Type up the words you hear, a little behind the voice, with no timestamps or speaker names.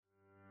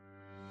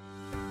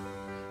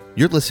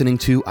You're listening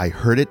to I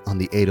Heard It on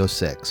the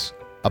 806,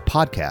 a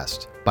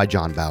podcast by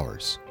John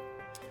Bowers.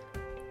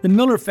 The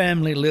Miller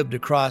family lived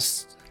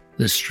across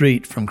the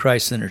street from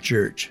Christ Center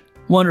Church.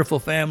 Wonderful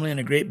family in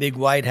a great big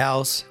white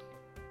house.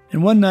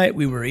 And one night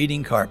we were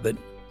eating carpet,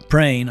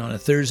 praying on a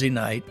Thursday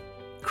night,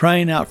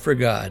 crying out for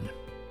God.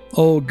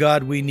 Oh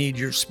God, we need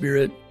your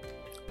Spirit.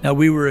 Now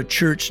we were a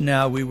church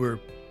now, we were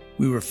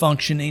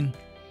functioning.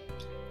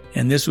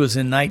 And this was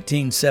in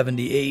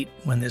 1978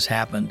 when this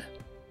happened.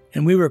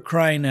 And we were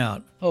crying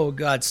out, oh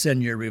God,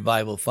 send your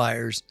revival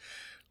fires.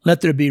 Let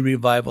there be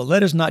revival.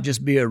 Let us not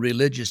just be a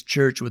religious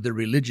church with a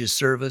religious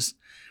service,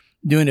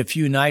 doing a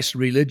few nice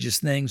religious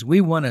things. We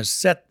want to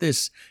set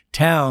this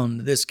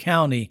town, this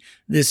county,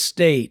 this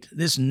state,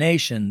 this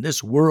nation,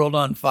 this world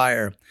on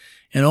fire.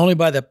 And only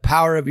by the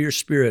power of your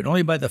Spirit,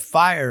 only by the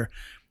fire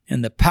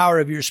and the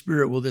power of your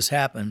Spirit will this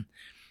happen.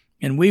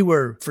 And we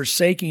were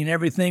forsaking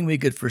everything we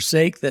could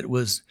forsake that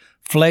was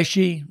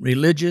fleshy,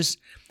 religious,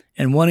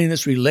 and wanting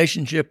this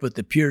relationship with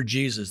the pure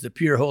Jesus, the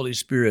pure Holy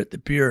Spirit, the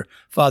pure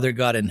Father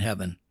God in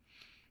heaven.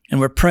 And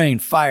we're praying,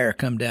 fire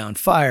come down,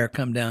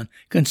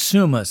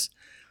 consume us.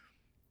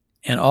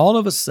 And all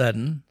of a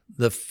sudden,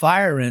 the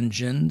fire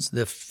engines,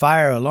 the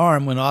fire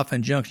alarm went off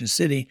in Junction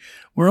City.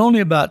 We're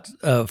only about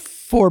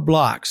 4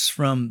 blocks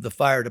from the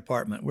fire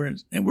department.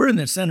 We're in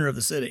the center of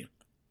the city.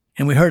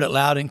 And we heard it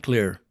loud and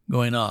clear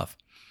going off.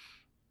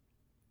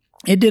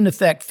 It didn't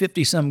affect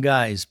 50-some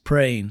guys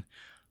praying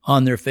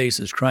on their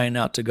faces, crying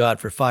out to God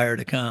for fire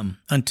to come,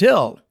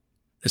 until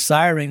the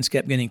sirens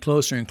kept getting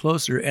closer and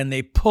closer, and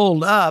they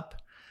pulled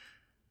up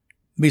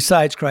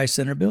besides Christ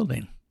Center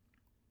building.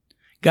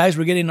 Guys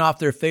were getting off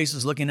their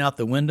faces, looking out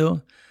the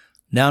window,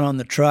 down on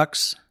the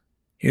trucks.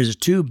 Here's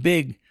 2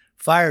 big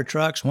fire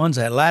trucks. One's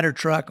a ladder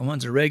truck and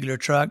one's a regular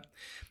truck.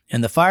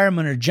 And the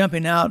firemen are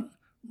jumping out,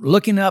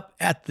 looking up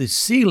at the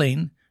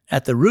ceiling,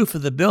 at the roof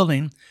of the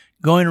building,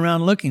 going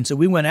around looking. So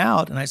we went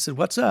out, and I said,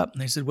 what's up?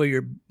 And they said, well,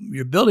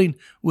 your building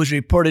was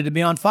reported to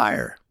be on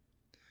fire.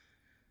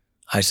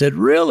 I said,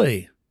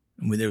 really?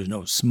 And there was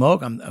no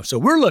smoke. So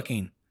we're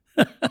looking.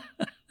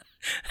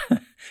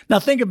 Now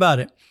think about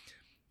it.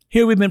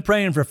 Here we've been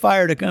praying for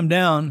fire to come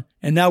down,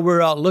 and now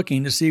we're out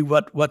looking to see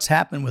what's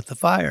happened with the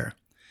fire.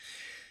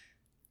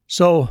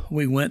 So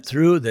we went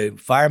through, the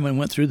firemen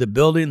went through the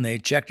building, they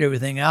checked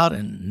everything out,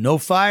 and no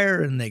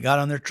fire, and they got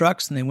on their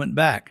trucks and they went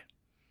back.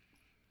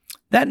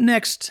 That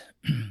next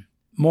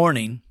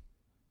morning,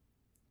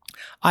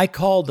 I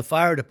called the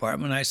fire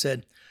department. I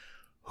said,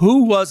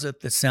 who was it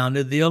that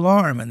sounded the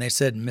alarm? And they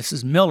said,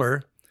 Mrs.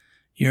 Miller,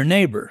 your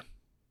neighbor.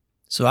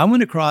 So I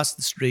went across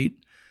the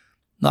street,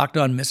 knocked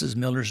on Mrs.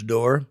 Miller's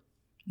door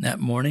that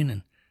morning,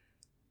 and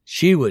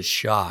she was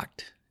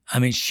shocked. I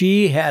mean,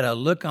 she had a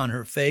look on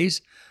her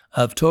face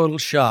of total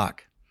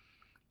shock.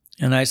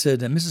 And I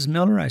said, Mrs.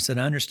 Miller, I said,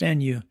 I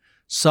understand you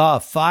saw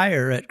a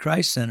fire at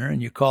Christ Center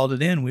and you called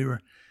it in. We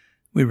were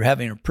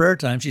having a prayer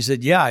time. She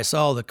said, yeah, I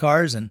saw all the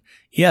cars, and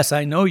yes,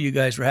 I know you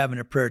guys were having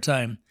a prayer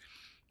time.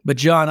 But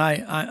John,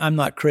 I'm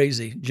not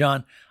crazy.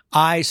 John,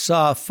 I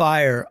saw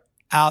fire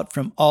out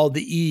from all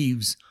the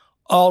eaves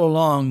all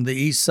along the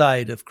east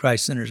side of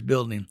Christ Center's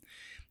building,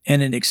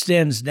 and it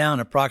extends down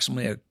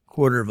approximately a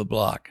quarter of a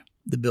block,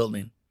 the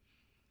building.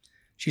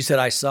 She said,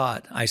 I saw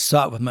it. I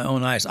saw it with my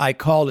own eyes. I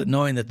called it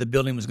knowing that the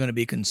building was going to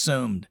be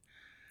consumed.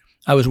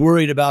 I was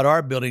worried about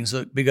our buildings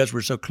because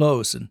we're so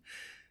close,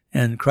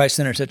 and Christ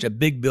Center is such a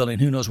big building,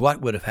 who knows what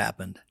would have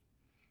happened.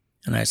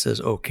 And I says,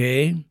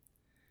 okay.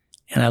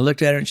 And I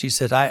looked at her and she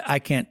said, I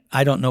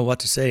don't know what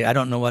to say. I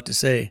don't know what to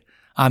say.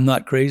 I'm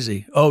not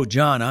crazy. Oh,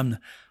 John,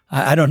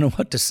 I don't know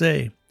what to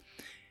say.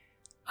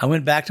 I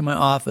went back to my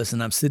office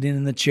and I'm sitting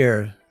in the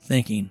chair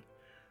thinking,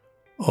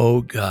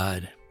 oh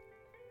God,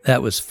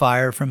 that was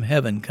fire from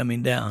heaven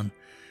coming down.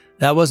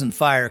 That wasn't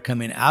fire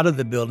coming out of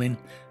the building.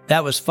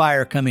 That was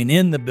fire coming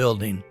in the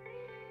building.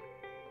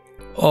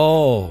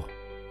 Oh,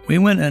 we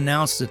went and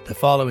announced it the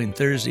following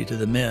Thursday to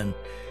the men,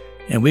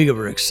 and we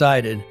were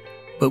excited,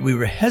 but we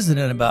were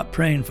hesitant about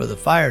praying for the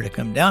fire to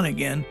come down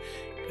again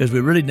because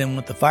we really didn't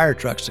want the fire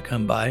trucks to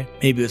come by.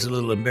 Maybe it was a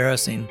little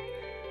embarrassing,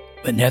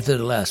 but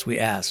nevertheless, we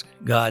asked,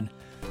 God,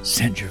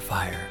 send your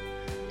fire.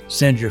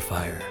 Send your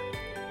fire.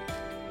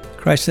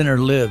 Christ Center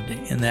lived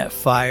in that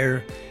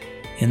fire,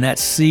 in that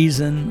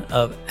season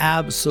of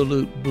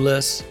absolute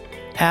bliss,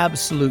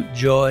 absolute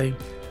joy,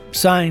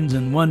 signs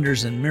and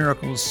wonders and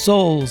miracles,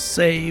 souls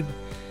saved.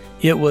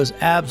 It was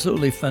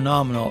absolutely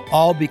phenomenal,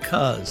 all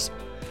because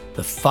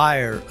the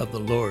fire of the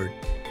Lord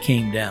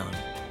came down.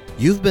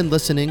 You've been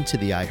listening to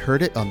the I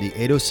Heard It on the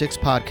 806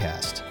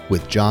 podcast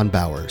with John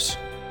Bowers.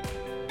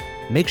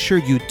 Make sure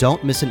you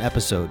don't miss an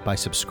episode by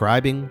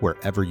subscribing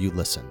wherever you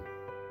listen.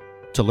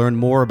 To learn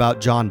more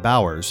about John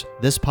Bowers,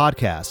 this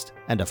podcast,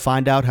 and to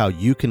find out how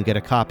you can get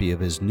a copy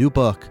of his new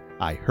book,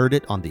 I Heard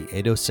It on the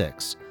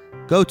 806,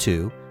 go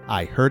to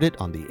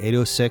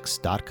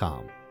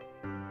ihearditonthe806.com.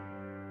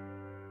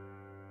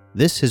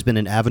 This has been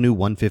an Avenue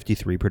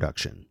 153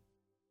 production.